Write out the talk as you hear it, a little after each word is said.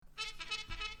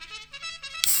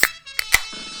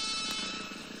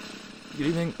Good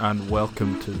evening and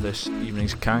welcome to this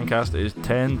evening's Cancast. It is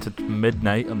 10 to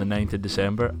midnight on the 9th of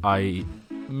December. I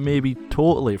maybe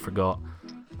totally forgot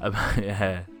about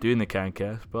doing the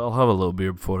Cancast, but I'll have a little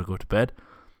beer before I go to bed.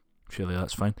 Surely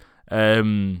that's fine.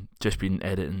 Just been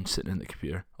editing, sitting in the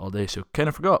computer all day, so kind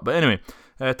of forgot. But anyway,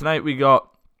 tonight we got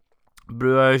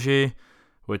Brouage,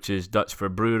 which is Dutch for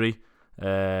brewery.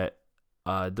 I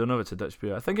don't know if it's a Dutch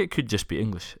beer. I think it could just be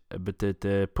English. But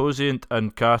the Posient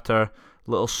and Carter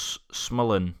Little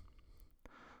Smullen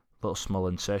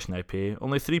Session IPA.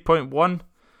 Only 3.1. It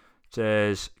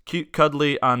says, cute,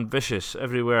 cuddly and vicious.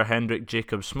 Everywhere Hendrik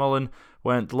Jacob Smullen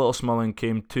went, Little Smullen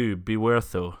came too. Beware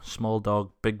though. Small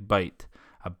dog, big bite.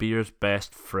 A beer's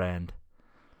best friend.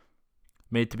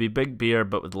 Made to be big beer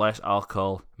but with less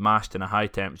alcohol. Mashed in a high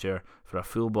temperature for a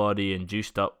full body and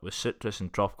juiced up with citrus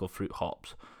and tropical fruit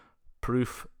hops.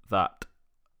 Proof that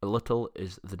a little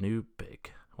is the new big.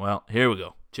 Well, here we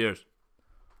go. Cheers.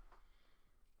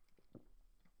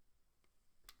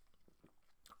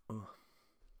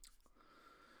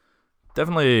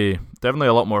 Definitely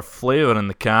a lot more flavour in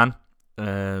the can.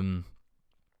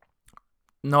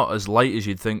 Not as light as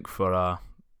you'd think for a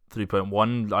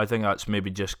 3.1. I think that's maybe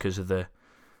just because of the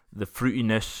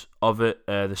fruitiness of it,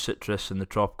 the citrus and the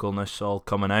tropicalness all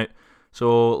coming out.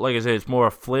 So, like I say, it's more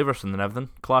flavoursome than everything.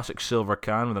 Classic silver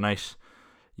can with a nice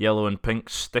yellow and pink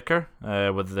sticker,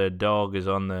 with the dog is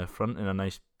on the front in a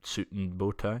nice suit and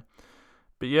bow tie.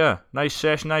 But yeah, nice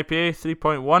session IPA,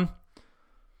 3.1.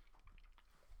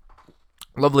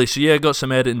 Lovely. So yeah, got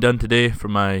some editing done today for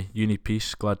my uni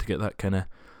piece. Glad to get that kind of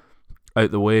out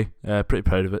the way. Pretty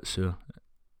proud of it. So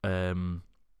I'm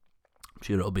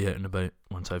sure it'll be out and about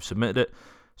once I've submitted it.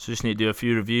 So just need to do a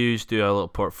few reviews, do a little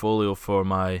portfolio for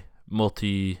my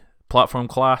multi-platform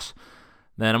class.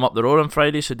 Then I'm up the road on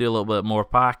Friday, so do a little bit more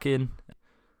packing.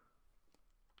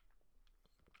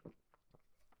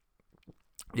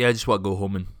 Yeah, I just want to go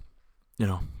home and,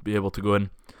 be able to go in,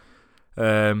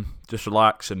 just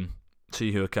relax and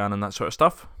see who I can and that sort of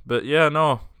stuff. But yeah,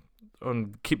 no,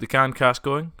 and keep the Cancast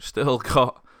going. Still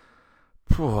got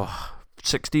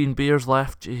 16 beers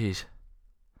left. Jeez.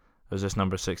 Is this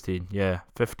number 16? Yeah,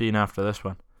 15 after this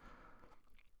one.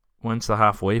 When's the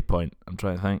halfway point? I'm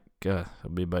trying to think. It'll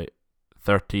be about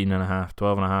 13 and a half,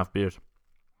 12 and a half beers.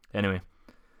 Anyway,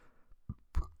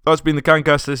 that's been the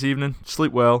Cancast this evening.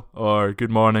 Sleep well, or good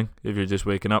morning if you're just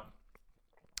waking up.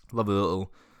 Lovely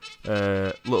little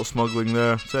smuggling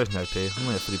there. Session IPA,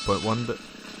 only a 3.1, but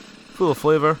full of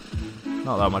flavour.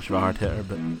 Not that much of a hard hitter,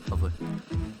 but lovely.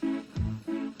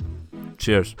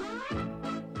 Cheers.